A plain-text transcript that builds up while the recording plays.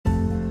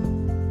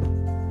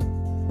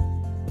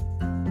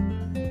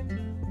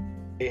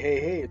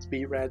Hey, it's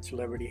B-Rad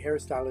Celebrity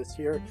Hairstylist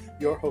here,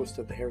 your host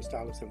of the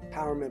Hairstylist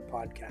Empowerment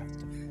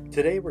Podcast.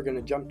 Today we're going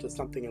to jump to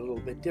something a little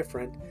bit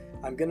different.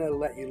 I'm going to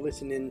let you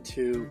listen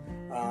into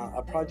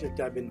a project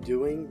I've been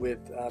doing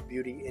with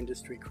Beauty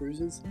Industry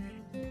Cruises.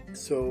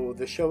 So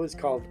the show is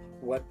called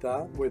What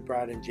The with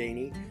Brad and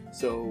Janie.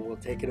 So we'll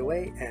take it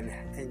away and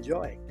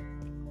enjoy.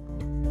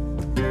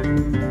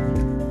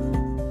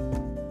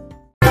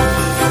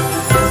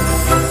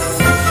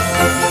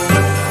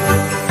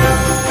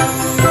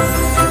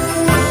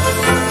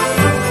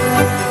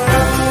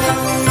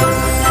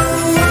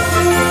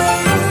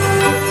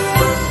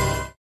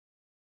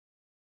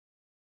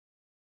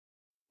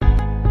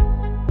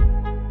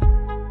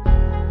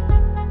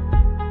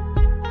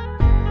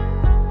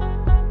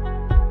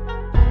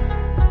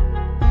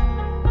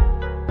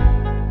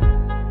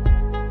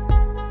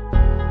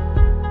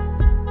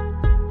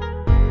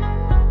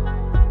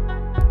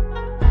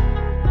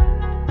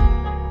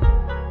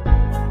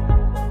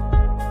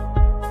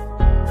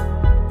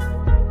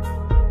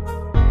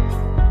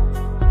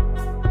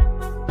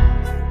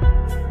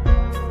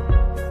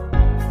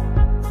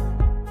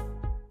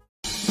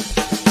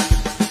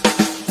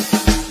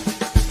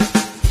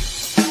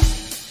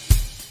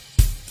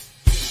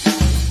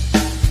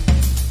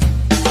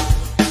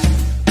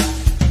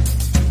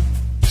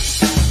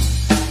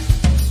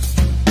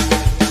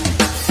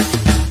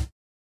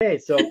 Okay,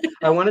 so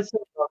I want to say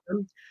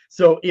welcome.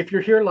 So if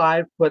you're here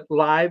live, put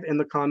live in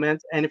the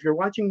comments. And if you're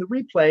watching the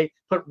replay,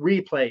 put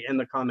replay in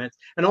the comments.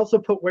 And also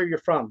put where you're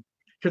from,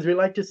 because we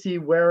like to see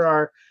where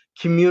our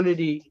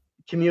community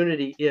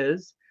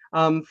is.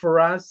 For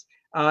us,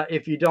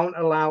 if you don't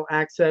allow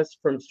access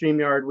from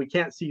StreamYard, we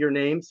can't see your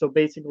name. So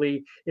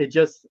basically, it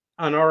just,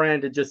 on our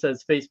end, it just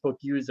says Facebook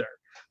user.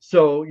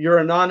 So you're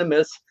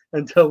anonymous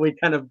until we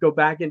kind of go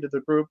back into the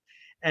group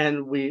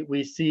and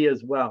we see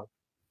as well.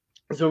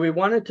 So we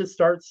wanted to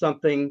start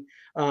something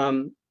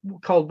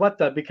called What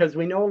The, because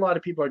we know a lot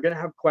of people are going to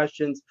have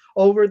questions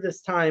over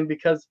this time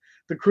because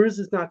the cruise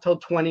is not till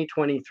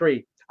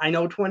 2023. I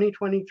know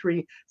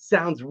 2023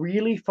 sounds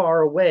really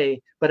far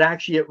away, but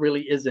actually it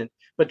really isn't.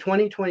 But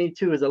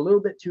 2022 is a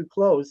little bit too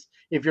close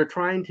if you're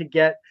trying to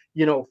get,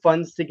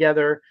 funds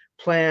together,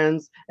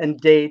 plans and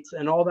dates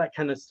and all that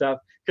kind of stuff.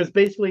 Because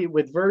basically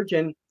with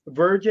Virgin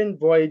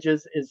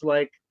Voyages is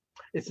like,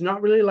 it's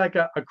not really like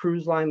a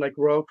cruise line like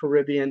Royal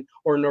Caribbean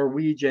or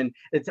Norwegian.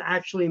 It's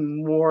actually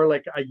more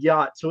like a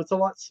yacht. So it's a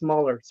lot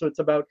smaller. So it's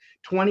about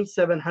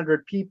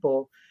 2,700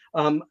 people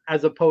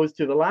as opposed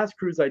to the last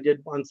cruise I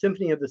did on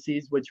Symphony of the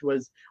Seas, which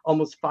was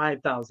almost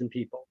 5,000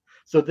 people.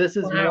 So this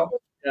is more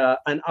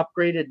an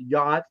upgraded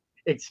yacht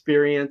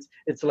experience.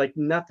 It's like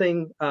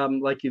nothing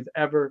like you've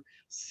ever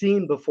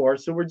seen before.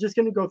 So we're just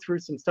going to go through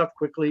some stuff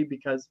quickly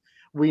because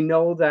we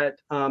know that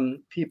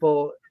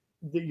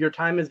your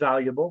time is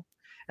valuable.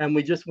 And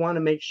we just want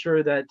to make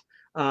sure that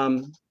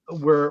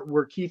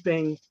we're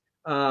keeping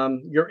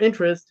your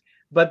interest.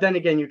 But then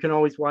again, you can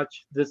always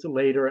watch this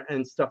later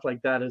and stuff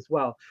like that as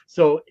well.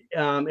 So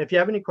if you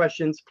have any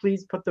questions,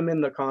 please put them in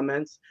the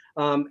comments.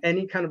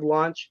 Any kind of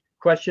launch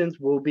questions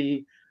will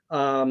be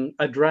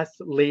addressed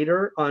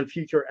later on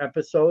future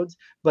episodes.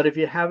 But if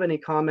you have any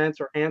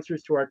comments or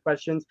answers to our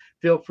questions,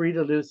 feel free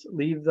to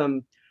leave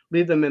them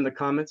in the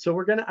comments. So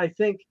we're going to, I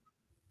think,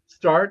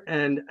 start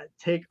and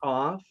take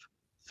off.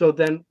 So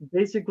then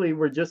basically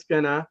we're just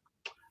gonna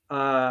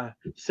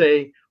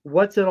say,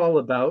 what's it all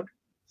about?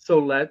 So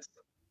let's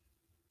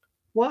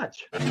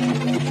watch. I'll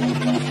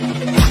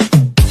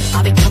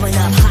be coming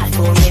up hot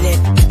for a minute.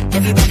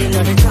 Everybody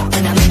know the drop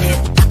when I'm in it.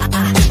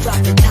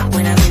 Drop the top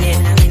when I'm in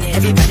it.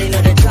 Everybody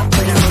know the drop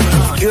when I'm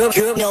in it.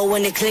 You know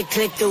when the click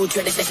through.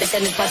 Try to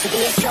send this part to be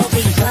a slow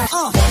beat.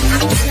 I'll be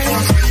coming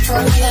up hot for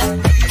a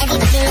minute.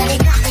 Everybody know the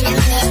drop when I'm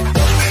in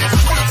it.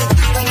 Drop the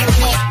top when I'm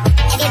in it.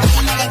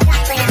 Everybody know the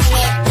drop when I'm in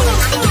it.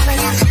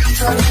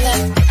 For a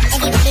minute,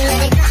 everybody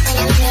let it drop when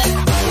I'm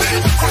here.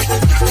 Drop the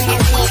top when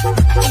I'm here.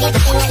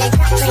 Everybody let it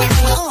drop when I'm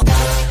here.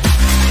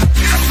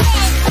 I said,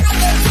 I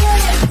can do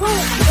the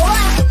groove, boy.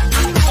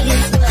 I can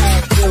do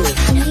it, dude.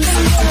 You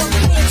don't know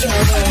what you're doing.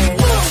 I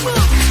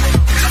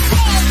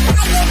said,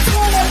 I can do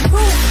the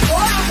groove,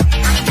 boy.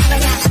 I'm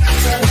coming up hot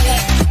for a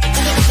minute.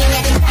 Everybody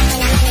let it drop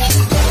when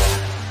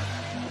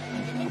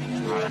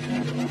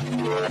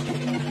I'm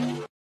here.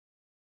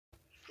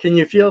 Can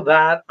you feel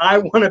that? I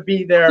want to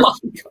be there. Now,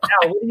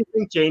 what do you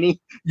think, Janie?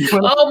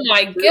 Oh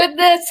my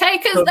goodness,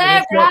 take us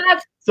there,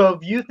 Brad. So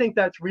if you think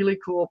that's really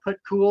cool, put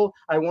cool.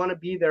 I want to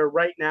be there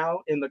right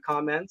now in the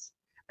comments.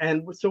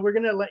 And so we're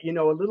going to let you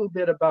know a little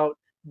bit about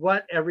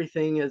what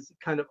everything is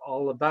kind of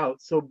all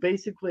about. So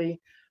basically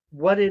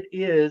what it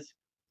is,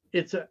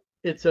 it's a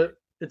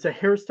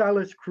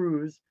hairstylist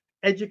cruise,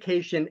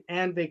 education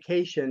and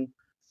vacation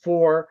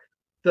for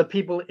the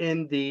people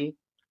in the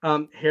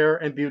hair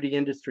and beauty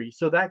industry.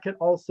 So that could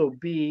also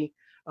be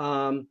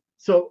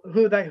so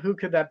who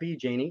could that be,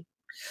 Janie?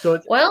 So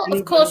it's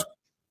of course,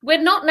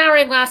 we're not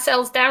narrowing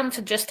ourselves down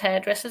to just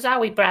hairdressers, are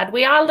we, Brad?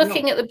 We are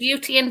looking at the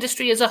beauty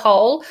industry as a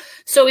whole.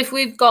 So if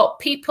we've got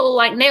people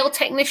like nail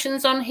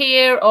technicians on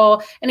here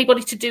or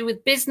anybody to do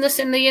with business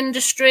in the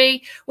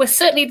industry, we're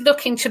certainly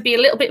looking to be a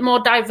little bit more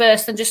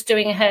diverse than just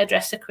doing a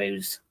hairdresser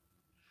cruise.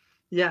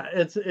 Yeah,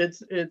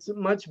 it's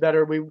much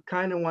better. We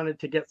kind of wanted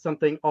to get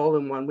something all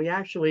in one. We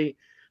actually,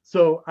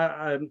 so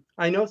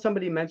I know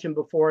somebody mentioned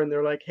before, and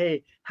they're like,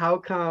 hey, how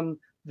come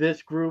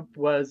this group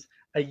was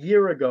a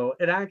year ago?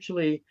 It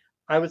actually,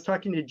 I was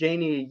talking to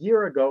Janie a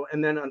year ago,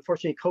 and then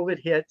unfortunately COVID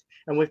hit,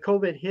 and with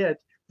COVID hit,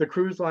 the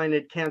cruise line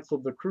had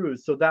canceled the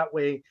cruise, so that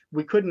way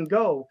we couldn't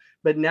go.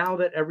 But now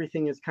that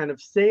everything is kind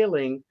of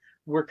sailing,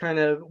 we're kind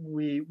of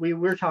we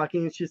were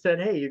talking, and she said,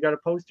 hey, you got a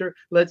poster,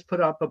 let's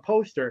put up a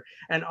poster.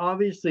 And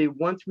obviously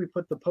once we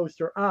put the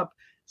poster up,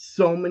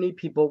 so many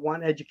people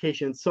want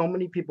education, so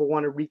many people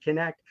want to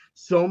reconnect,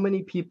 so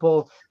many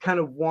people kind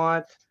of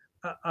want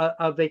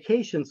a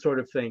vacation sort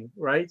of thing,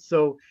 right?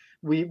 So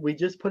we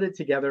just put it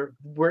together.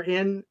 We're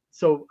in,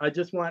 so I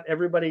just want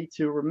everybody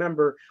to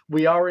remember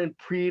we are in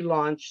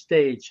pre-launch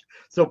stage.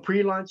 So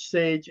pre-launch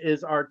stage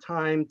is our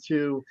time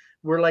to,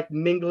 we're like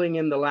mingling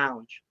in the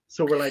lounge.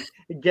 So we're like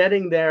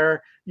getting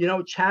there, you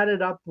know, chat it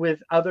up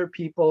with other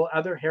people,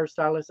 other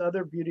hairstylists,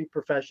 other beauty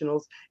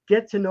professionals,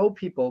 get to know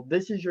people.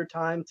 This is your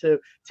time to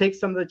take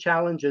some of the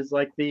challenges,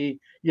 like the,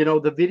 you know,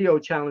 the video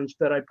challenge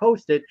that I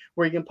posted,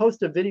 where you can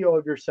post a video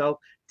of yourself,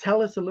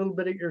 tell us a little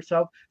bit of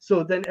yourself,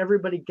 so then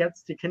everybody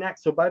gets to connect.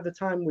 So by the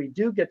time we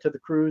do get to the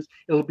cruise,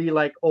 it'll be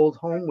like old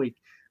home week.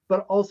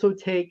 But also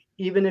take,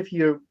 even if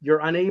you're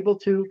unable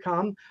to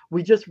come,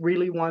 we just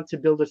really want to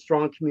build a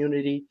strong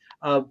community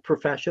of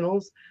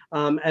professionals,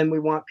 and we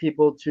want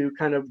people to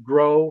kind of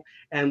grow,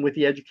 and with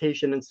the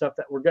education and stuff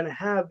that we're going to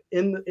have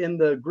in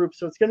the group.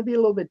 So it's going to be a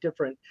little bit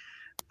different.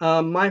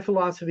 My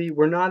philosophy,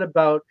 we're not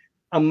about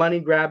a money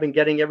grab and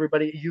getting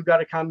everybody, you got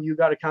to come, you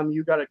got to come,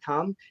 you got to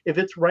come. If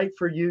it's right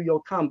for you,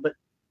 you'll come.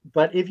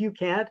 But if you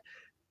can't,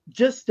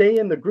 just stay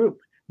in the group,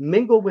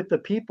 mingle with the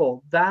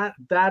people. That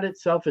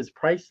itself is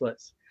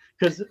priceless.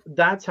 Because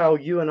that's how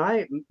you and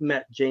I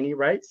met, Janie,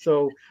 right?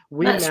 So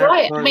that's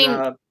right. I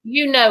mean,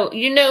 you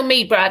know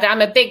me, Brad. I'm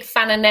a big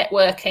fan of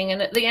networking,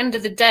 and at the end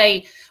of the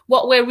day,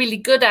 what we're really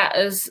good at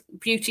as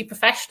beauty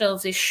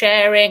professionals is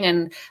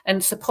sharing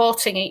and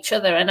supporting each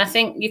other. And I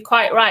think you're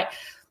quite right.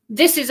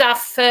 This is our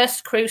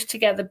first cruise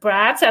together,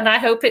 Brad, and I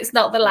hope it's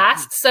not the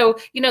last. So,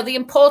 you know, the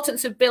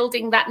importance of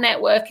building that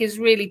network is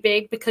really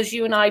big, because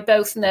you and I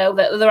both know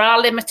that there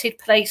are limited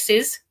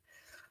places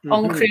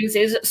on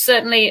cruises,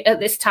 certainly at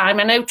this time.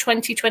 I know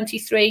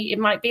 2023, it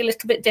might be a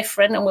little bit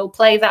different, and we'll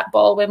play that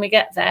ball when we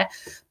get there.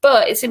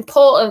 But it's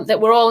important that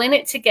we're all in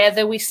it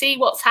together. We see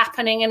what's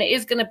happening, and it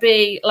is going to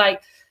be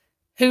like,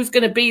 who's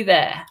going to be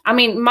there? I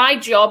mean, my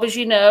job, as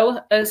you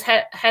know, as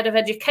head of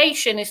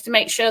education, is to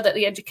make sure that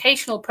the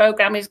educational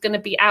program is going to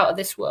be out of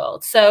this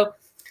world. So,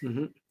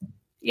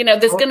 you know,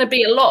 there's going to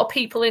be a lot of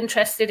people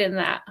interested in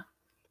that.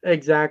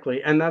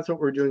 Exactly. And that's what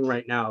we're doing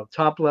right now.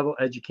 Top level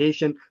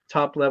education,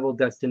 top level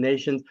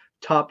destinations,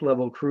 top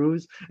level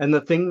cruise. And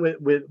the thing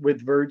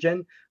with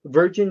Virgin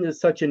is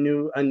such a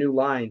new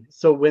line.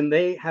 So when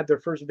they had their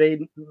first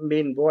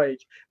maiden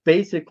voyage,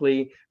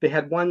 basically they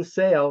had one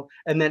sail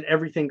and then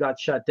everything got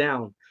shut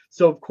down.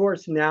 So of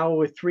course now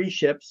with 3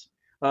 ships,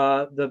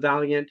 the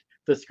Valiant,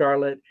 the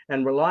Scarlet,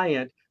 and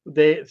Reliant,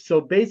 so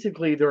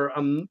basically they're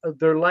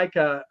like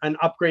an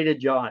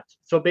upgraded yacht.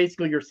 So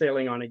basically you're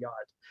sailing on a yacht.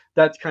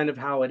 That's kind of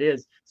how it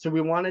is. So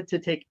we wanted to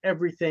take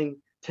everything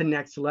to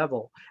next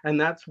level. And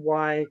that's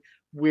why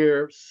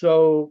we're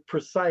so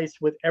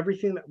precise with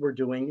everything that we're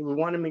doing. We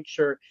want to make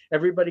sure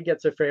everybody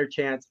gets a fair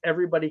chance.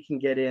 Everybody can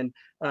get in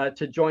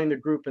to join the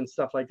group and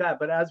stuff like that.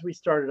 But as we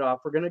started off,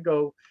 we're going to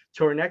go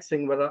to our next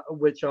thing,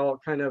 which I'll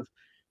kind of,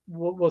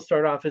 we'll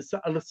start off as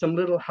some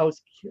little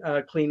house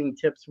cleaning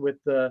tips with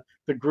the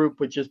group,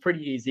 which is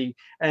pretty easy.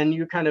 And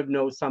you kind of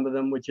know some of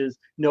them, which is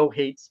no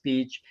hate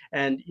speech.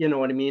 And you know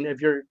what I mean?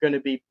 If you're going to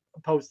be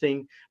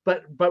posting,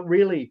 but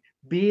really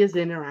be as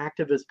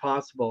interactive as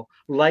possible,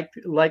 like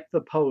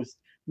the post,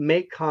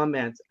 make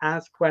comments,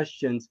 ask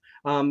questions,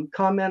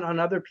 comment on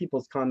other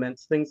people's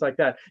comments, things like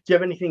that. Do you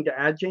have anything to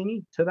add,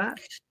 Janie, to that?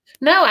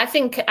 No, I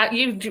think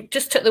you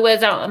just took the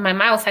words out of my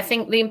mouth. I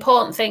think the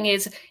important thing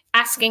is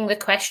asking the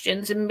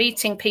questions and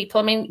meeting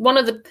people. I mean,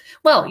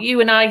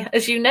 you and I,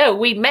 as you know,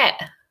 we met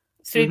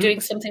through doing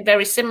something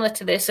very similar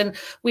to this, and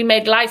we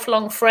made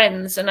lifelong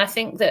friends. And I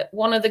think that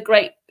one of the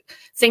great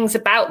things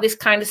about this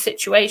kind of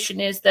situation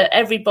is that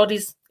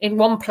everybody's in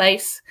one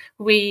place.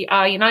 We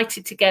are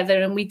united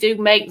together, and we do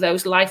make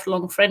those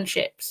lifelong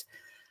friendships.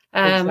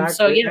 Exactly.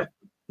 So yeah.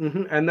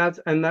 And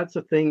that's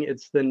the thing.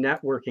 It's the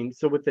networking.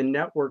 So with the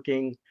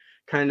networking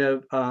kind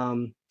of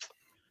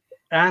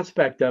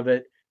aspect of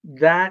it,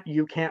 that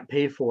you can't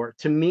pay for,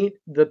 to meet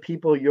the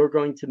people you're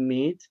going to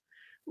meet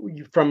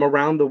from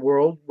around the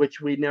world, which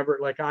we never,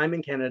 like I'm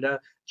in Canada,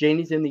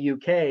 Janie's in the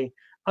UK.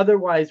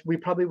 Otherwise, we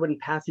probably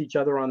wouldn't pass each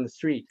other on the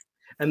street.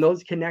 And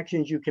those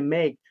connections you can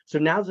make. So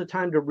now's the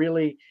time to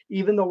really,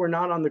 even though we're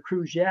not on the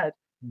cruise yet,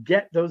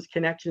 get those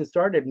connections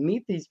started,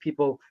 meet these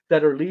people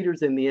that are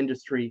leaders in the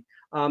industry,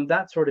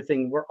 that sort of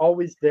thing. We're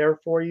always there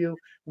for you.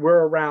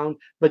 We're around,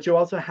 but you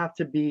also have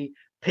to be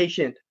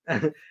patient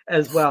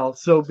as well.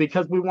 So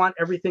because we want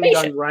everything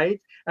done right,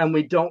 and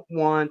we don't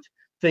want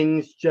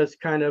things just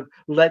kind of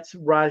let's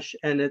rush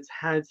and it's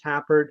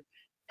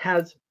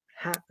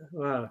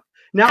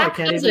now I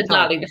can't even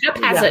talk.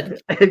 Yeah,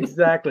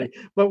 exactly.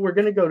 But we're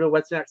going to go to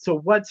what's next. So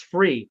what's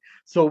free?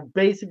 So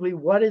basically,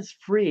 what is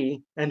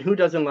free, and who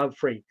doesn't love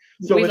free?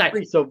 So it's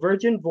free. So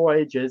Virgin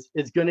Voyages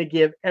is going to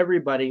give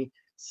everybody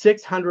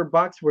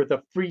 $600 worth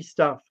of free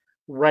stuff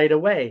right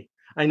away.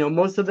 I know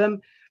most of them,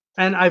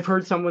 and I've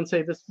heard someone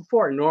say this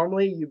before.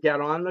 Normally, you get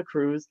on the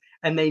cruise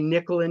and they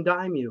nickel and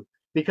dime you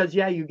because,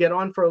 yeah, you get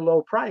on for a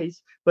low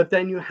price, but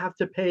then you have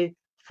to pay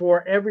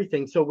for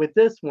everything. So with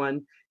this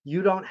one,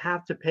 you don't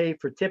have to pay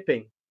for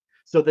tipping.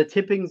 So the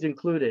tipping's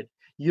included.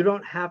 You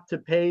don't have to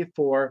pay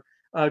for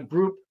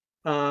group,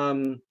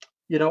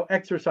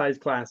 exercise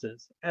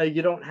classes.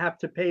 You don't have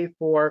to pay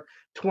for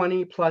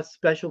 20 plus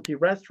specialty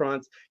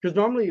restaurants, because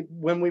normally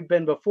when we've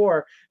been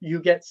before, you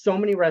get so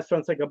many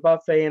restaurants like a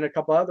buffet and a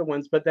couple other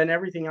ones, but then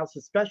everything else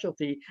is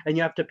specialty and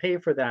you have to pay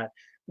for that.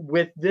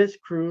 With this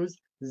cruise,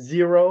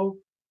 0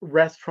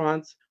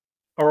 restaurants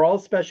are all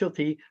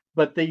specialty,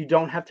 but you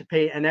don't have to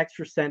pay an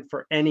extra cent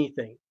for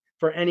anything.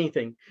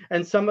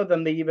 And some of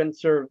them, they even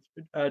serve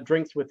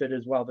drinks with it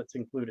as well, that's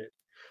included.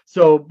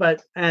 So,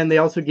 and they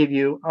also give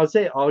you, I'll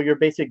say all your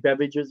basic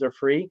beverages are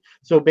free.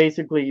 So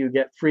basically you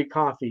get free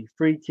coffee,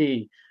 free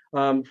tea,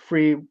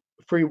 free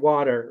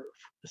water,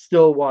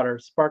 still water,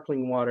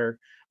 sparkling water,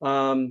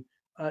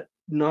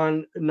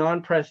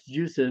 non-pressed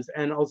juices,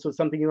 and also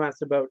something you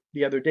asked about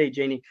the other day,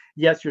 Janie.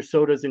 Yes, your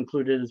soda's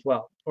included as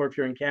well. Or if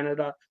you're in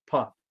Canada,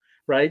 pop.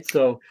 Right,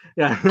 so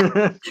yeah,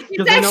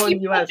 because I know in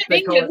the US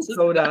they call it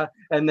soda,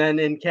 and then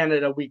in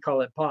Canada we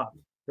call it pop,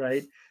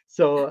 right?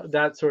 So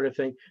that sort of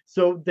thing.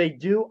 So they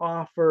do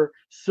offer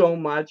so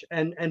much,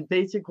 and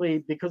basically,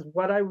 because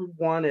what I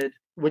wanted,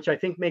 which I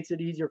think makes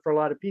it easier for a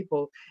lot of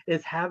people,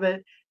 is have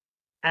it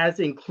as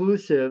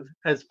inclusive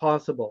as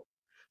possible.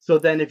 So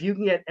then if you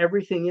can get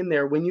everything in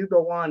there, when you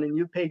go on and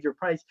you paid your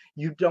price,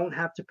 you don't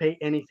have to pay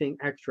anything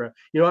extra.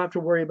 You don't have to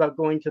worry about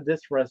going to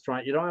this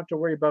restaurant. You don't have to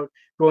worry about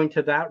going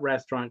to that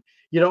restaurant.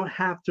 You don't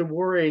have to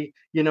worry,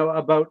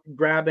 about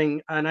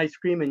grabbing an ice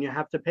cream and you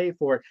have to pay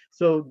for it.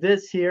 So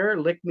this here,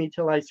 Lick Me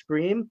Till I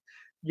Scream.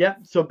 Yep.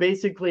 So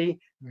basically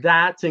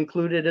that's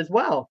included as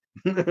well.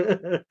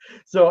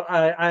 So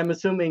I'm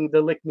assuming the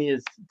Lick Me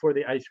is for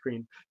the ice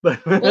cream.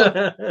 But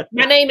well,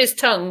 my name is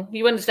Tongue.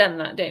 You understand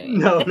that, don't you?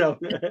 No.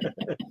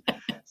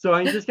 So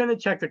I'm just going to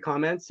check the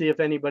comments, see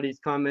if anybody's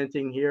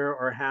commenting here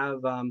or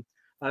have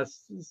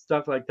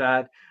stuff like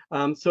that.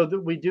 So that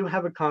we do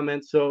have a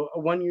comment. So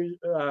one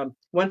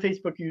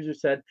Facebook user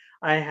said,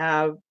 I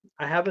have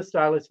a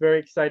stylist very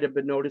excited,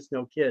 but notice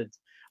no kids.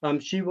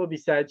 She will be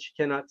sad she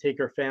cannot take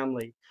her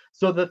family.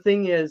 So the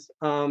thing is,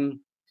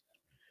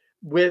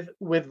 with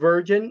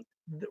Virgin,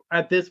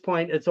 at this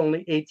point, it's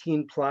only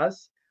 18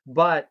 plus.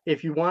 But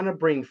if you want to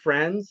bring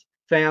friends,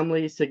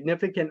 family,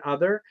 significant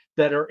other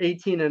that are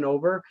 18 and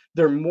over,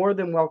 they're more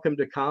than welcome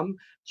to come.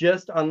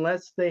 Just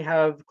unless they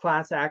have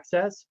class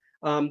access,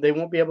 they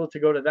won't be able to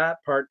go to that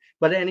part.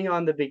 But any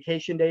on the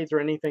vacation days or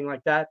anything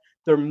like that,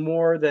 they're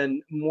more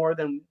than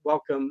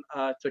welcome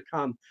to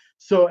come.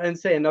 So, and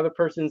say another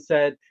person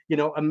said,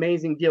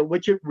 amazing deal,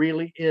 which it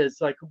really is.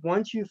 Like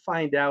once you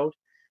find out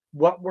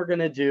what we're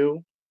gonna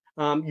do,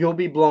 you'll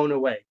be blown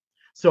away.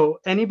 So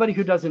anybody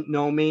who doesn't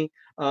know me,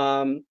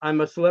 I'm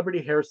a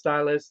celebrity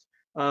hairstylist.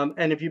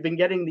 And if you've been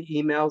getting the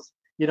emails,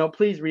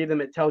 please read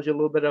them. It tells you a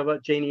little bit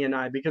about Janie and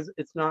I, because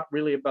it's not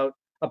really about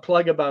a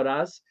plug about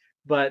us,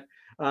 but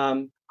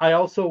I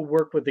also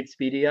work with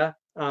Expedia,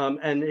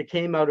 and it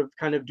came out of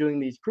kind of doing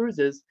these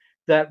cruises,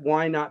 that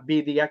why not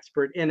be the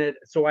expert in it?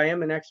 So I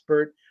am an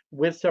expert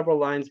with several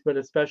lines, but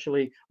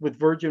especially with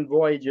Virgin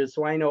Voyages.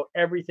 So I know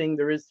everything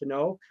there is to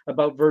know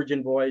about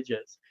Virgin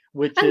Voyages,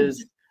 which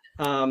is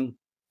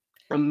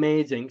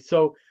amazing.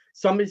 So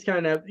somebody's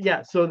kind of,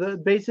 so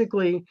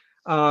basically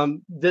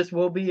this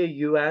will be a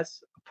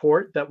US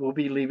port that we'll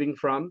be leaving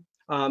from.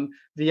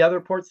 The other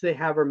ports they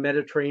have are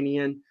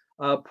Mediterranean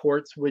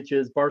ports, which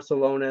is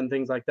Barcelona and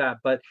things like that.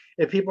 But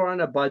if people are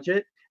on a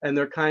budget and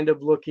they're kind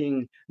of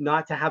looking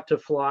not to have to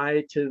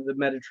fly to the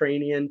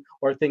Mediterranean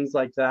or things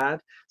like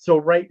that. So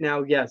right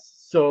now, yes.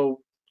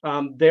 So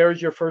there's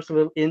your first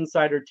little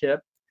insider tip.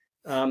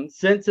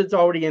 Since it's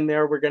already in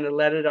there, we're going to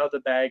let it out of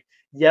the bag.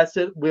 Yes,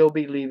 it will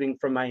be leaving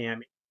from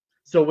Miami.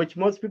 So which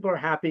most people are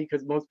happy,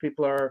 because most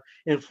people are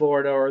in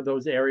Florida or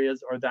those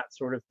areas or that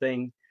sort of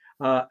thing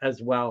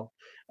as well,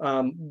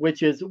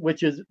 which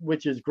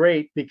is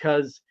great,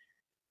 because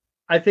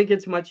I think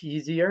it's much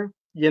easier.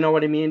 You know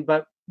what I mean?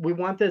 But we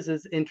want this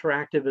as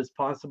interactive as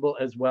possible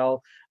as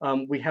well.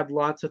 We have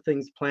lots of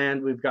things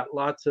planned. We've got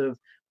lots of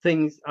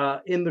things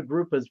in the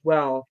group as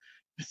well,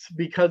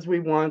 because we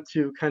want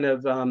to kind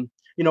of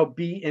you know,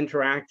 be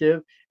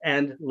interactive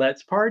and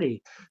let's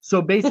party.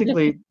 So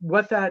basically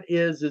what that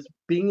is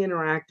being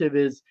interactive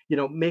is, you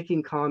know,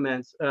 making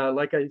comments,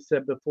 like I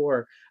said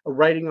before,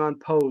 writing on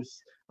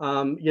posts.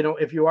 You know,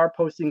 if you are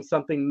posting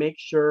something, make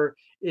sure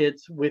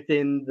it's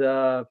within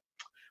the,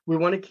 we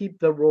want to keep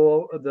the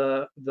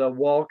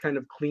wall kind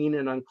of clean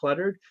and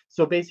uncluttered.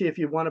 So basically, if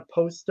you want to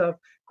post stuff,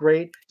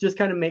 great. Just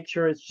kind of make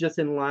sure it's just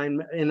in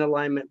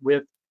alignment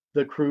with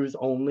the cruise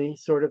only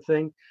sort of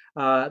thing.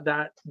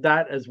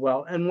 That as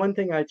well. And one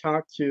thing I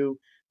talked to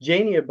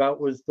Janie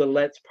about was the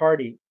let's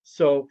party.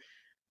 So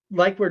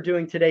like we're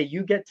doing today,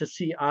 you get to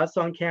see us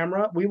on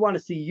camera. We want to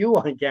see you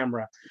on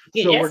camera.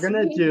 So Yes.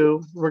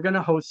 we're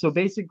gonna host. So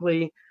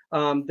basically,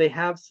 they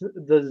have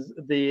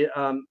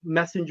the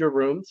messenger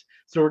rooms.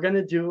 So we're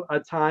gonna do a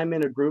time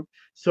in a group.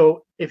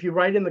 So if you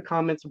write in the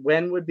comments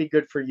when would be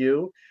good for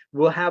you,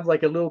 we'll have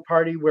like a little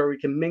party where we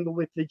can mingle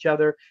with each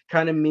other,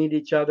 kind of meet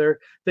each other,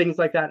 things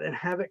like that, and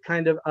have it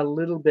kind of a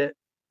little bit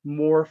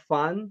more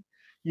fun.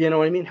 You know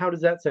what I mean? How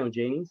does that sound,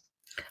 Janie?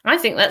 I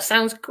think that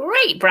sounds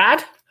great,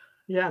 Brad.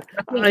 Yeah,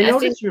 I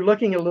noticed you're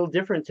looking a little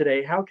different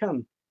today. How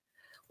come?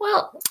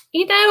 Well,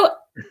 you know,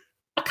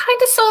 I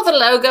kind of saw the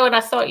logo and I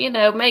thought, you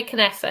know, make an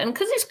effort. And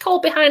because it's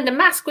called Behind the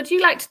Mask, would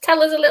you like to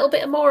tell us a little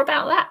bit more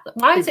about that?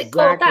 Why is it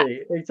called that?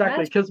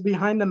 Exactly, because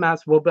Behind the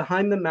Mask, well,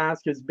 Behind the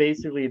Mask is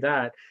basically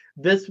that.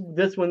 This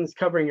one's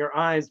covering your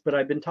eyes, but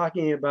I've been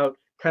talking about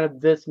kind of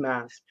this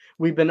mask.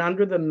 We've been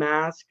under the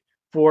mask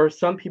for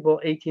some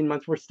people 18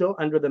 months. We're still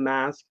under the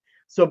mask.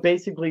 So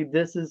basically,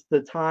 this is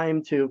the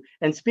time to,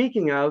 and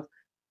speaking of,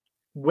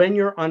 when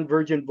you're on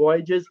Virgin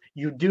Voyages,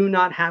 you do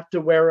not have to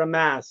wear a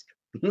mask.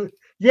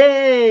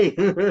 Yay!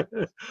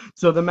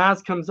 So the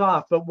mask comes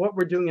off. But what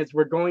we're doing is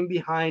we're going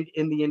behind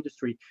in the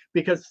industry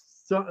because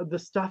the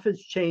stuff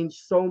has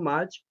changed so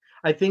much.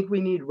 I think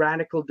we need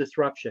radical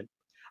disruption.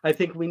 I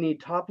think we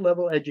need top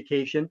level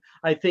education.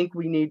 I think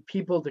we need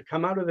people to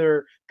come out of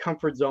their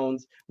comfort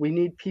zones. We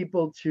need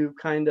people to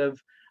kind of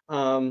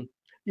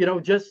you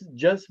know, just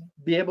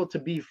be able to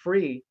be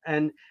free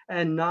and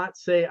not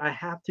say I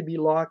have to be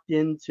locked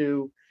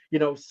into, you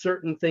know,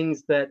 certain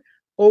things that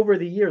over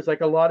the years,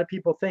 like a lot of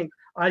people think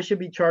I should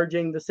be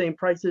charging the same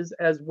prices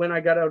as when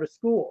I got out of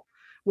school.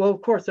 Well,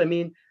 of course, I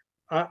mean,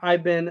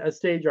 I've been a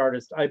stage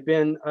artist. I've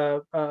been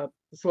a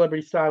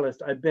celebrity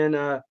stylist. I've been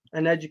an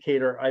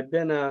educator. I've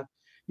been a,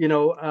 you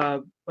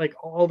know, like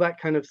all that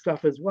kind of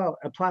stuff as well,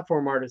 a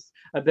platform artist.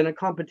 I've been a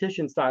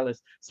competition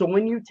stylist. So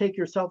when you take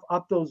yourself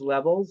up those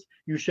levels,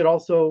 you should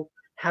also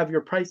have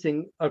your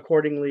pricing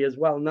accordingly as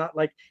well. Not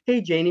like,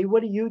 hey, Janie,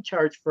 what do you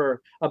charge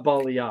for a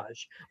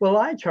balayage? Well,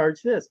 I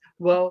charge this.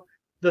 Well,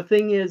 the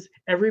thing is,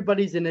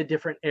 everybody's in a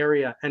different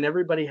area and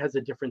everybody has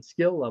a different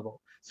skill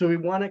level. So we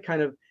want to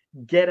kind of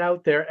get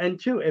out there. And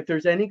two, if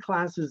there's any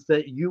classes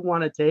that you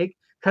want to take,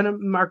 kind of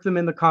mark them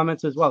in the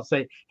comments as well.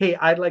 Say, hey,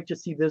 I'd like to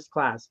see this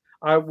class.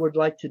 I would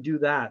like to do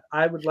that.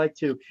 I would like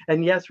to.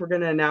 And yes, we're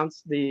going to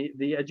announce the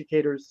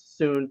educators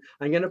soon.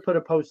 I'm going to put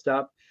a post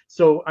up.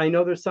 So I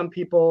know there's some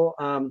people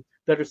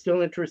that are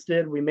still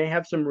interested. We may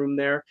have some room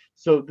there.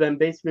 So then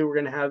basically we're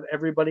going to have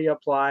everybody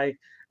apply.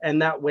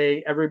 And that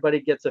way everybody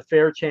gets a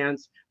fair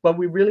chance. But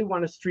we really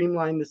want to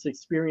streamline this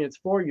experience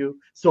for you.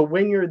 So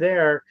when you're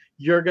there,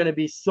 you're going to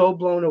be so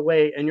blown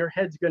away and your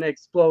head's going to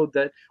explode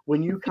that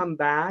when you come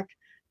back,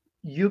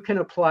 you can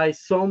apply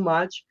so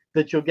much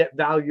that you'll get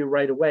value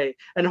right away.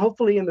 And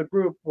hopefully in the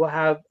group, we'll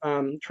have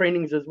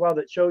trainings as well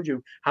that shows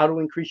you how to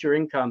increase your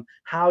income,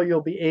 how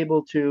you'll be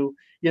able to,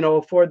 you know,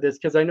 afford this.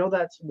 Because I know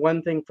that's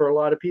one thing for a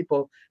lot of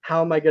people.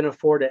 How am I going to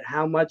afford it?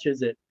 How much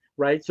is it?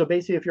 Right? So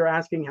basically, if you're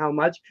asking how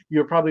much,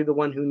 you're probably the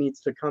one who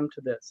needs to come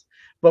to this.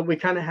 But we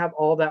kind of have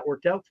all that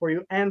worked out for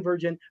you. And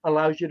Virgin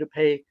allows you to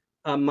pay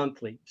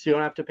monthly. So you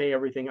don't have to pay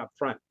everything up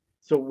front.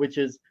 So which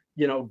is,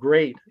 you know,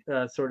 great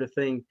sort of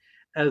thing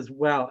as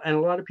well. And a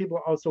lot of people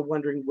are also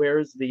wondering,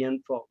 where's the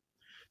info?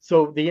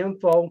 So the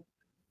info,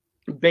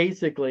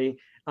 basically,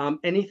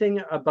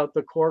 anything about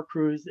the core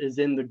cruise is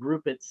in the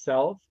group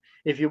itself.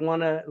 If you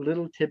want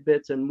little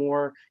tidbits and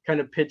more kind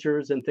of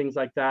pictures and things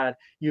like that,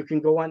 you can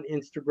go on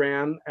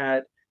Instagram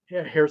at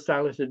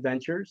Hairstylist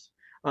Adventures.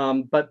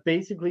 But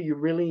basically, you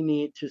really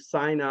need to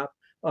sign up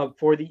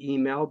for the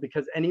email,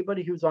 because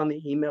anybody who's on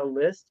the email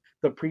list,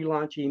 the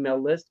pre-launch email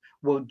list,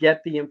 will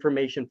get the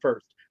information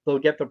first. They'll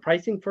get the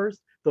pricing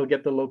first. They'll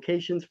get the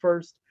locations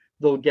first.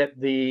 They'll get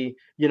the,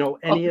 you know,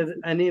 any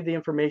of the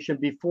information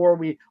before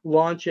we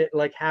launch it,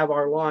 like have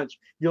our launch.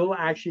 You'll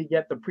actually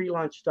get the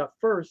pre-launch stuff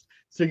first,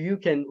 so you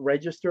can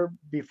register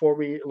before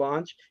we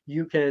launch.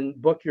 You can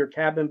book your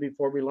cabin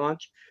before we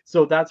launch.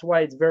 So that's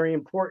why it's very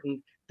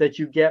important that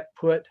you get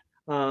put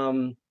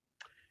onto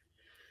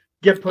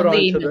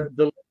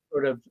the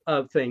sort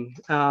of thing.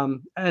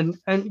 And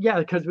yeah,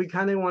 because we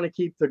kind of want to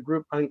keep the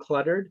group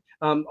uncluttered.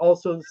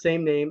 Also, the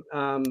same name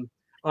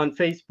on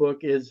Facebook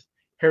is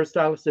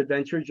Hairstylist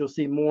Adventures. You'll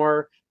see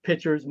more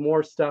pictures,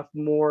 more stuff,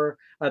 more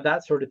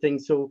that sort of thing.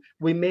 So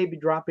we may be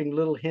dropping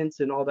little hints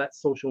in all that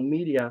social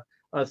media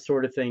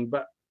sort of thing.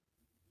 But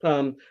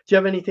do you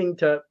have anything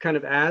to kind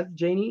of add,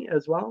 Janie,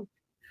 as well?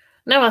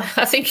 No,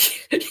 I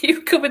think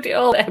you covered it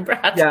all there,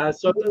 Brad. Yeah.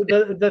 So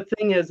the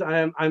thing is,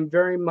 I'm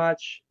very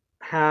much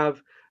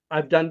I've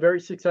done very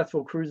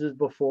successful cruises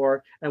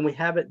before, and we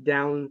have it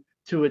down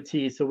to a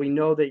T. So we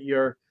know that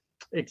your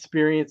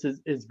experience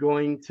is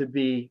going to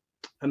be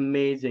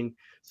amazing.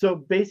 So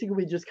basically,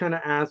 we just kind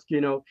of ask,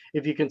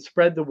 if you can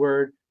spread the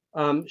word,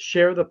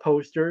 share the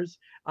posters.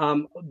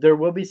 There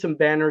will be some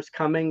banners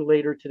coming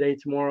later today,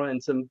 tomorrow,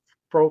 and some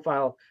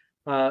profile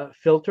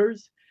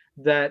filters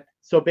that.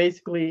 So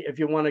basically, if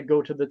you want to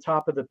go to the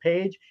top of the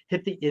page,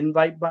 hit the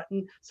invite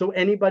button. So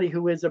anybody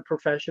who is a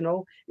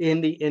professional in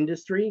the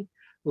industry,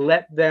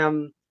 let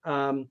them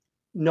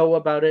know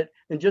about it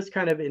and just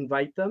kind of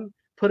invite them.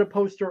 Put a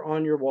poster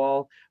on your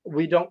wall.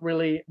 We don't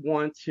really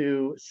want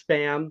to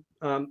spam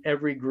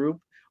every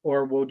group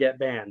or we'll get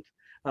banned.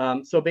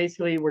 So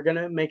basically, we're going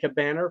to make a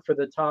banner for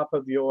the top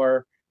of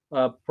your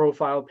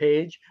profile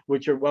page,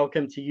 which you're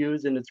welcome to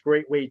use, and it's a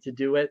great way to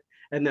do it.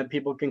 And then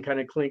people can kind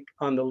of click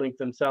on the link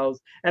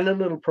themselves, and a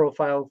little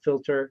profile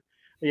filter,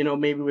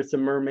 maybe with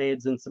some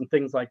mermaids and some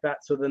things like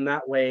that. So then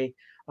that way,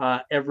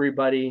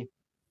 everybody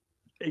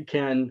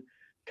can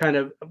kind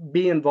of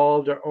be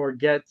involved or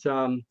get,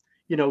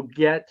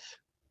 get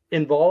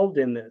involved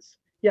in this.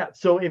 Yeah.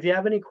 So if you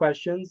have any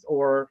questions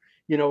or,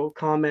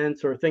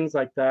 comments or things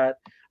like that,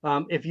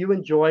 if you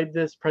enjoyed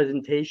this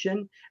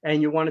presentation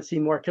and you want to see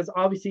more, because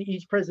obviously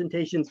each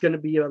presentation is going to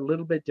be a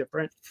little bit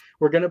different.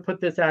 We're going to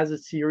put this as a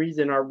series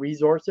in our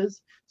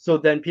resources, so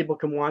then people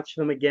can watch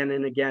them again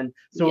and again.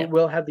 So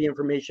We'll have the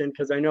information,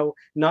 because I know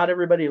not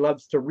everybody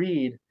loves to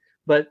read,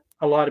 but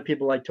a lot of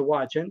people like to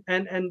watch.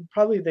 And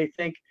probably they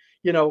think,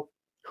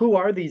 who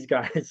are these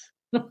guys?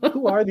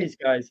 Who are these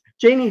guys?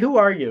 Janie, who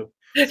are you?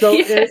 So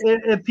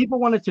if people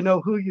wanted to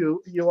know who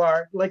you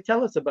are,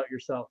 tell us about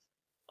yourself.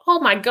 Oh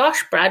my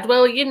gosh, Brad.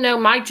 Well,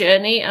 my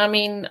journey. I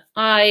mean,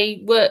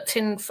 I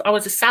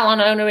was a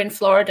salon owner in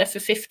Florida for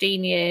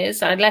 15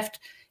 years. I left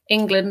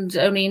England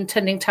only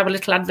intending to have a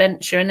little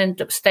adventure and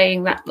ended up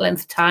staying that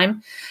length of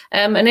time.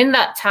 And in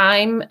that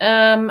time,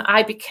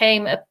 I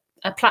became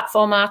a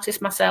platform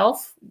artist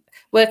myself,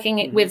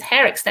 working with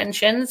hair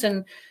extensions,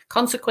 and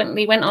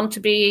consequently went on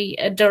to be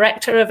a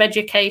director of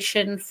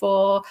education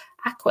for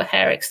Aqua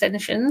hair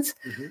extensions.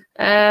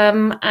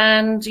 And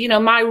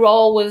my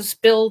role was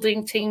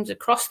building teams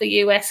across the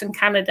US and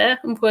Canada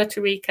and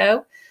Puerto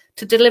Rico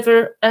to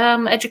deliver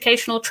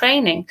educational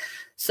training.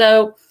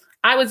 So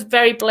I was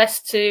very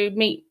blessed to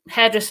meet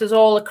hairdressers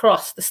all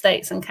across the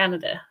States and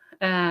Canada,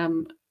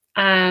 and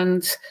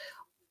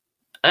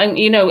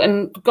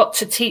got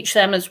to teach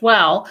them as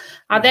well.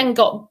 I then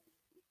got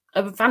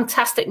a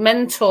fantastic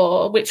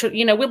mentor, which,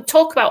 we'll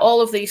talk about all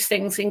of these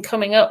things in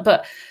coming up,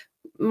 but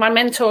my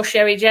mentor,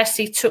 Sherry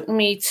Jessie, took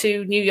me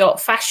to New York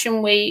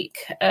Fashion Week.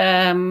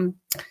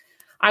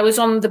 I was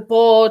on the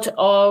board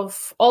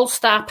of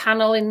All-Star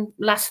Panel in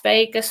Las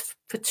Vegas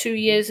for 2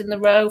 years in a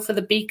row for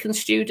the Beacon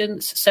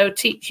students, so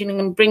teaching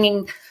and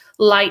bringing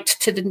light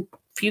to the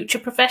future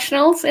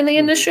professionals in the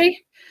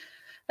industry.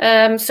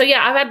 I've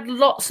had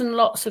lots and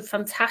lots of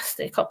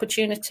fantastic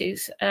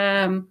opportunities.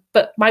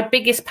 But my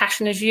biggest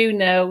passion, as you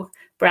know,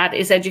 Brad,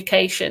 is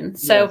education.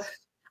 So yes.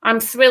 I'm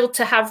thrilled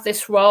to have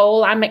this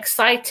role. I'm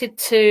excited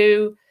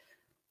to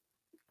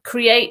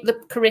create the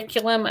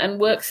curriculum and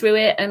work through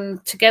it.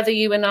 And together,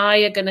 you and I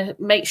are going to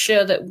make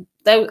sure that,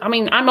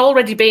 I'm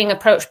already being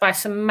approached by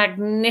some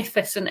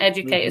magnificent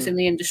educators in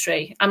the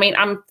industry.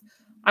 I'm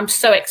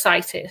so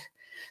excited.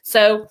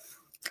 So,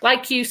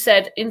 like you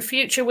said, in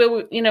future, we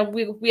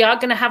are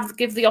going to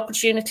give the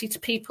opportunity to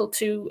people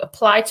to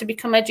apply to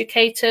become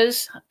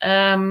educators.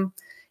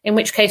 In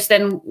which case,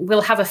 then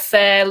we'll have a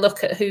fair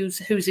look at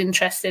who's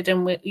interested,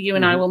 and you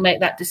and I will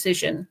make that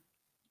decision.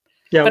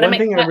 Yeah, but one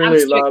thing I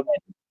really love.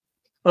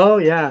 Oh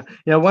yeah,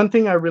 one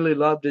thing I really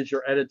loved is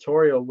your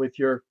editorial with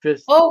your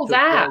fist. Oh,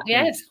 that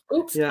yes.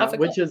 Oops. Yeah,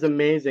 which is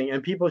amazing,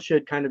 and people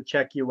should kind of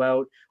check you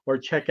out or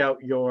check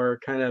out your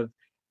kind of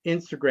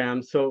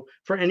Instagram. So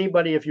for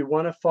anybody, if you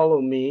want to follow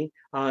me,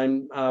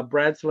 I'm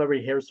Brad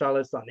Celebrity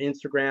Hairstylist on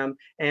Instagram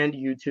and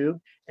YouTube,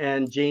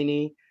 and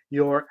Janie,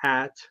 you're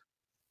at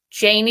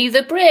Janie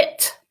the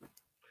Brit.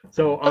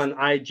 So on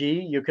IG,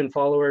 you can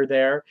follow her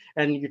there,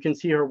 and you can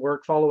see her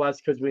work. Follow us,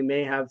 because we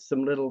may have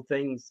some little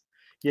things,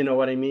 you know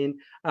what I mean?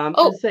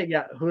 Just say,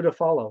 who to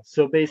follow.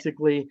 So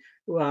basically,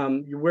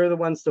 we're the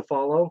ones to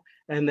follow.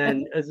 And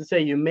then, as I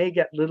say, you may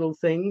get little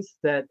things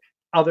that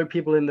other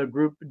people in the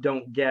group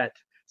don't get,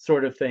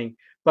 sort of thing.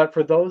 But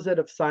for those that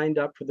have signed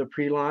up for the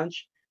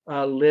pre-launch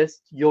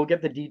list, you'll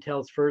get the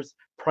details first.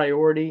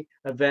 Priority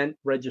event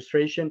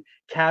registration,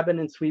 cabin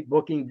and suite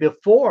booking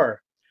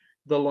before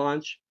the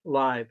launch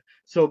live.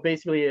 So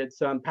basically, it's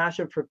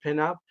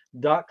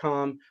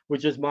passionforpinup.com,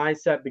 which is my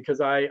set,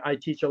 because I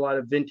teach a lot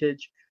of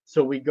vintage.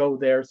 So we go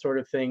there, sort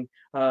of thing,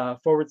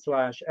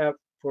 /F/cruise.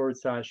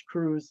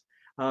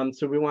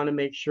 So we want to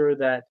make sure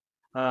that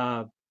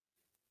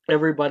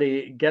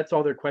everybody gets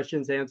all their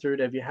questions answered.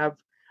 If you have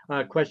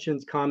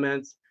questions,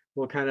 comments,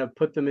 we'll kind of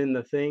put them in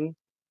the thing,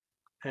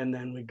 and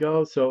then we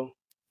go. So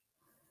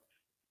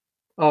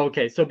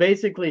Okay, so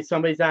basically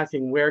somebody's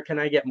asking, where can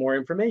I get more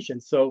information?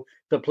 So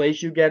the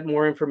place you get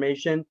more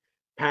information,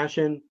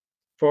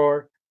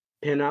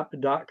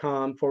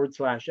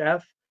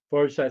 passionforpinup.com/F/.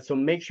 So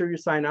make sure you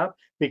sign up,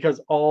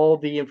 because all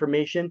the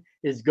information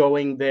is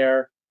going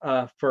there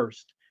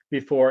first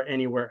before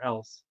anywhere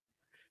else.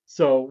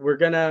 So we're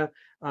gonna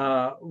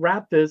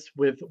wrap this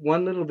with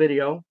one little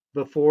video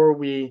before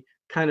we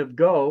kind of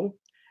go,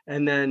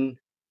 and then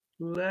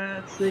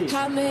let's see.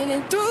 Coming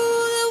in through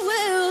the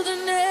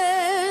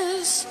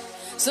wilderness,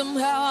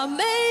 somehow I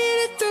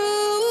made it through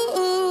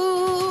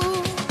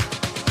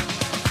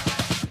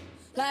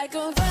like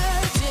a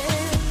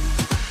virgin,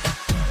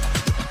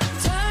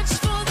 touched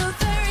for the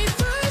very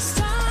first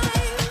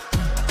time,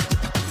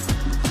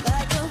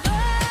 like a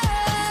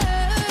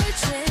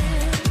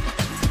virgin,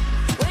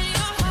 when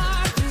your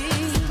heart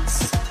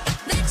beats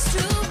next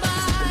to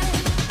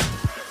mine.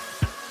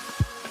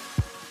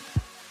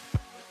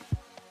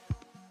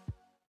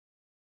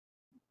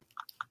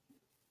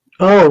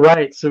 All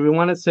right, so we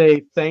want to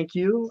say thank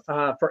you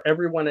for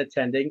everyone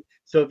attending.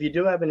 So if you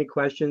do have any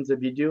questions,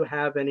 if you do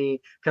have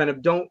any kind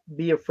of, don't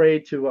be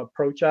afraid to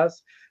approach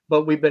us.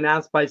 But we've been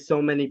asked by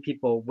so many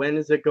people, when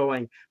is it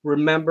going?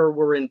 Remember,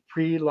 we're in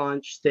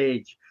pre-launch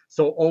stage.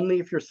 So only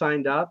if you're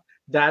signed up,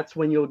 that's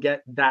when you'll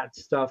get that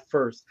stuff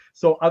first.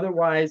 So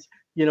otherwise,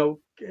 you know,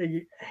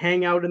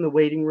 hang out in the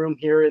waiting room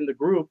here in the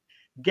group,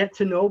 get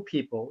to know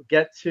people,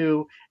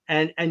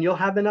 and you'll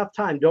have enough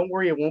time. Don't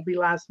worry, it won't be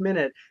last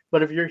minute.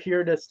 But if you're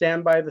here to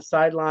stand by the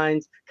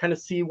sidelines, kind of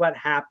see what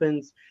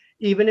happens,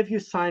 even if you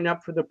sign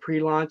up for the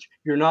pre-launch,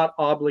 you're not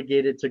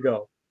obligated to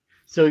go.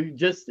 So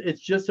it's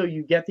just so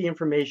you get the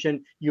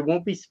information. You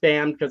won't be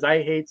spammed, because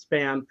I hate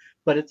spam,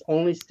 but it's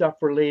only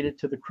stuff related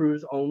to the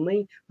cruise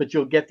only. But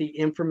you'll get the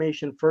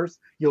information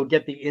first. You'll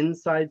get the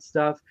inside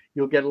stuff.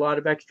 You'll get a lot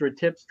of extra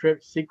tips,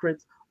 tricks,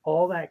 secrets,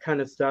 all that kind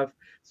of stuff.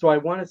 So I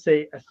want to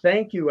say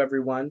thank you,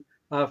 everyone,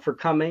 for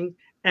coming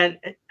and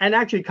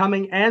actually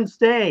coming and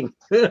staying.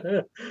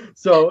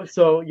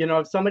 So you know,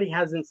 if somebody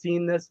hasn't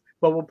seen this,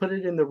 but we'll put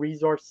it in the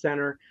resource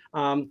center.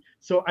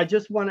 So I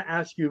just want to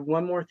ask you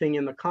one more thing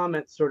in the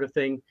comments, sort of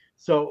thing.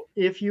 So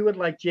if you would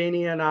like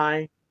Janie and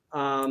I,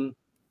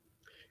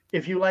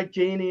 if you like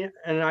Janie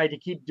and I to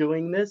keep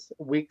doing this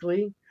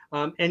weekly,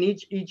 and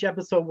each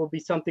episode will be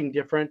something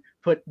different,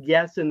 put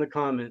yes in the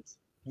comments.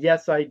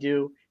 Yes, I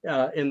do,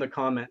 in the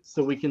comments,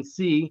 so we can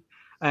see.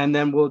 And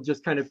then we'll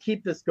just kind of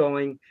keep this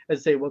going and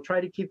say, we'll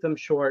try to keep them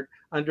short,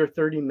 under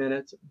 30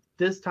 minutes.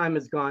 This time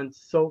has gone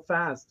so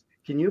fast.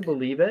 Can you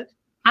believe it?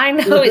 I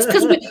know. It's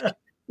because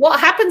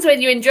what happens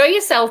when you enjoy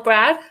yourself,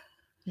 Brad?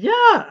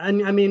 Yeah.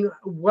 And I mean,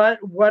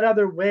 what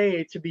other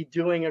way to be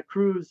doing a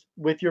cruise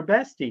with your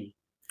bestie?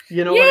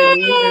 You know. Yay! What I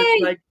mean?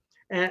 It's like,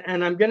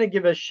 and I'm going to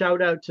give a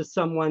shout out to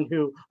someone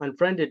who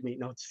unfriended me.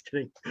 No, just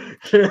kidding.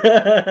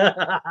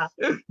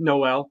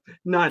 Noelle,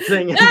 not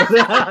saying it.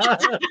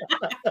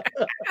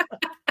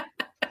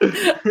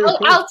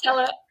 I'll tell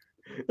her.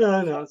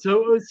 No.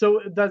 So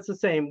that's the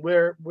same.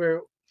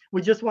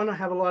 We just want to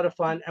have a lot of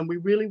fun, and we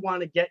really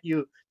want to get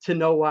you to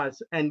know us.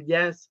 And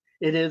yes,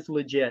 it is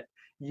legit.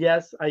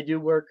 Yes, I do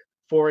work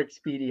for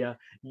Expedia.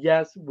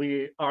 Yes,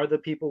 we are the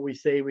people we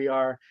say we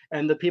are,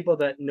 and the people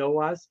that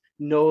know us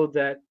know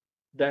that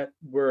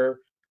we're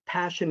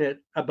passionate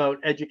about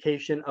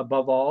education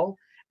above all,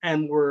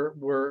 and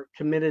we're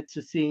committed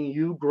to seeing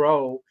you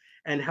grow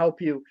and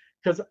help you.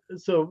 Because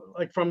so,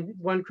 like, from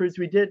one cruise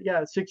we did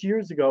 6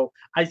 years ago,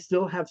 I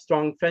still have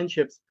strong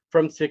friendships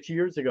from 6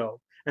 years ago,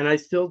 and I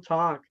still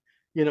talk,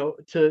 you know,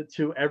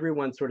 to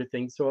everyone, sort of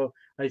thing. So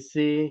I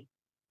see,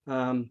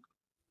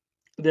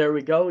 there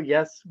we go.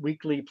 Yes,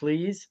 weekly,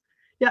 please.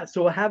 Yeah,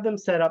 so we'll have them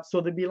set up so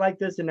they'll be like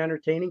this and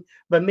entertaining.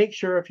 But make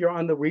sure if you're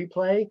on the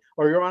replay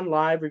or you're on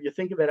live or you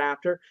think of it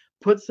after,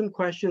 put some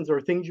questions or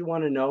things you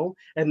want to know,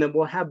 and then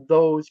we'll have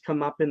those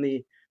come up in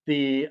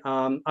the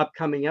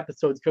upcoming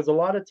episodes. Because a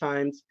lot of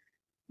times,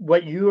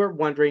 what you are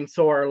wondering,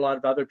 so are a lot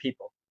of other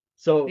people.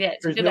 So yeah,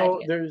 there's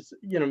no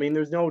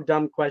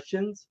dumb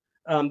questions.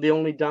 The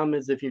only dumb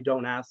is if you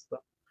don't ask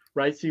them,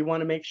 right? So you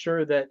want to make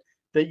sure that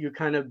you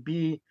kind of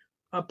be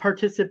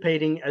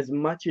participating as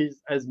much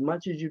as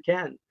you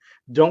can.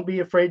 Don't be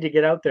afraid to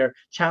get out there.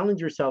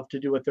 Challenge yourself to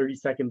do a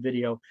 30-second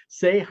video.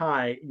 Say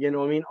hi, you know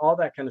what I mean? All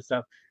that kind of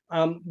stuff.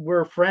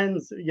 We're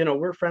friends, you know,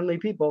 we're friendly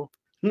people.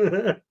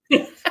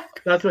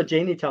 That's what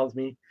Janie tells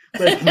me.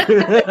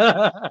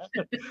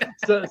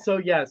 So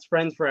yes,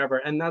 friends forever.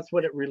 And that's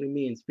what it really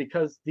means,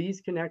 because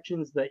these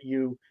connections that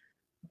you,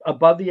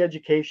 above the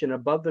education,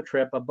 above the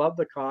trip, above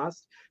the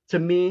cost, to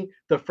me,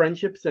 the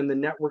friendships and the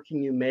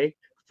networking you make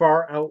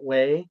far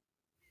outweigh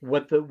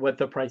what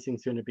the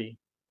pricing's going to be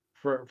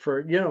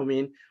for you know what I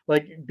mean?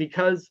 Like,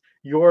 because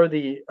you're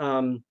the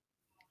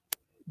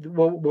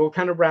we'll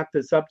kind of wrap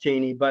this up,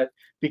 Janie, but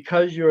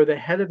because you're the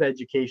head of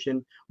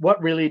education,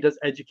 what really does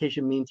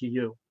education mean to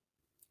you?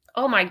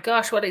 Oh my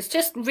gosh, well, it's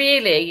just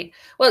really,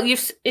 well,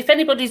 if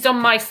anybody's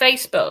on my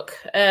Facebook,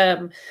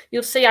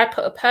 you'll see I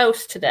put a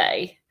post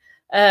today,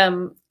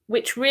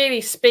 which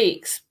really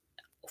speaks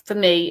for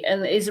me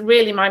and is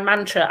really my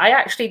mantra. I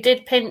actually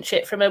did pinch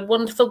it from a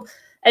wonderful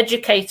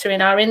educator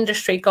in our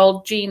industry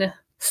called Gina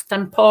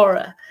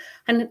Stampora.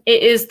 And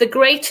it is the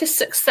greatest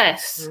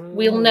success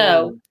we'll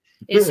know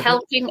is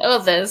helping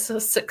others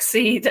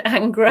succeed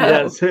and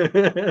grow. Yes.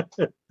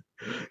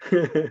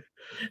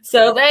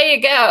 So there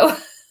you go.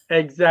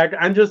 Exactly.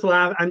 I'm just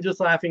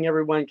laughing,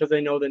 everyone, because I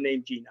know the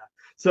name Gina.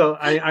 So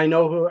I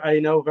know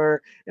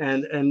her,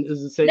 and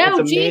as I say, it's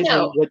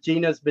amazing what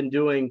Gina's been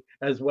doing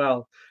as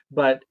well.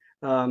 But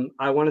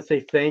I want to say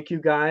thank you,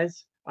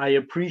 guys. I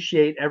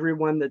appreciate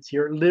everyone that's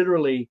here.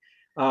 Literally,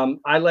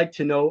 I like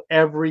to know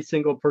every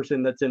single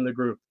person that's in the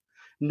group.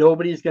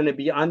 Nobody's going to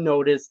be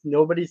unnoticed.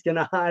 Nobody's going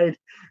to hide.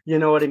 You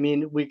know what I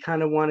mean? We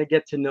kind of want to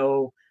get to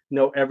know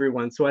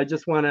everyone. So I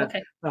just want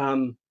to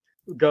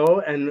go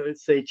and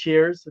say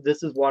cheers.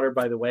 This is water,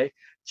 by the way.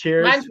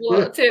 Cheers. Mine's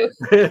water too.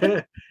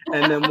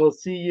 And then we'll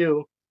see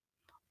you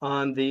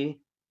on the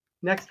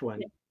next one.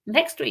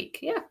 Next week,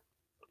 yeah.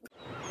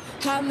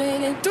 I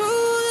made it through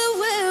the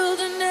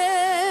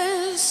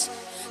wilderness.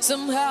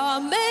 Somehow I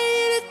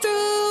made it through.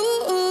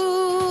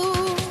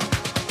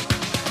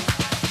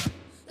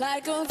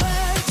 Like a